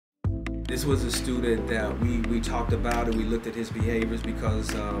This was a student that we talked about and we looked at his behaviors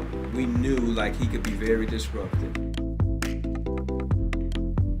because we knew like he could be very disruptive.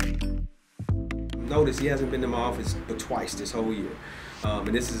 Notice he hasn't been to my office but twice this whole year.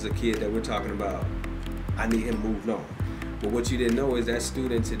 And this is a kid that we're talking about, I need him moved on. But what you didn't know is that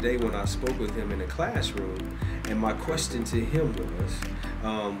student today, when I spoke with him in the classroom, and my question to him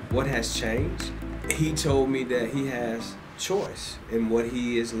was, what has changed? He told me that he has choice in what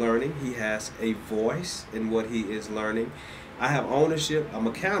he is learning. He has a voice in what he is learning. I have ownership, I'm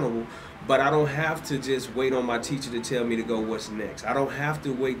accountable, but I don't have to just wait on my teacher to tell me to go what's next. I don't have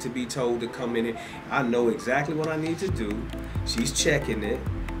to wait to be told to come in. I know exactly what I need to do. She's checking it,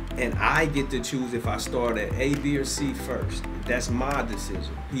 and I get to choose if I start at A, B, or C first. That's my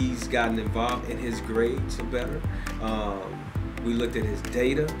decision. He's gotten involved in his grades are better. We looked at his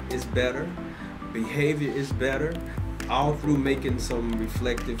data is better. Behavior is better. All through making some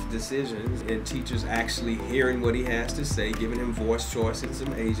reflective decisions and teachers actually hearing what he has to say, giving him voice, choice, and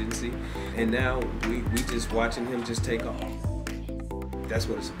some agency. And now we just watching him just take off. That's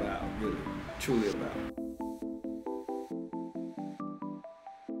what it's about, really, truly about.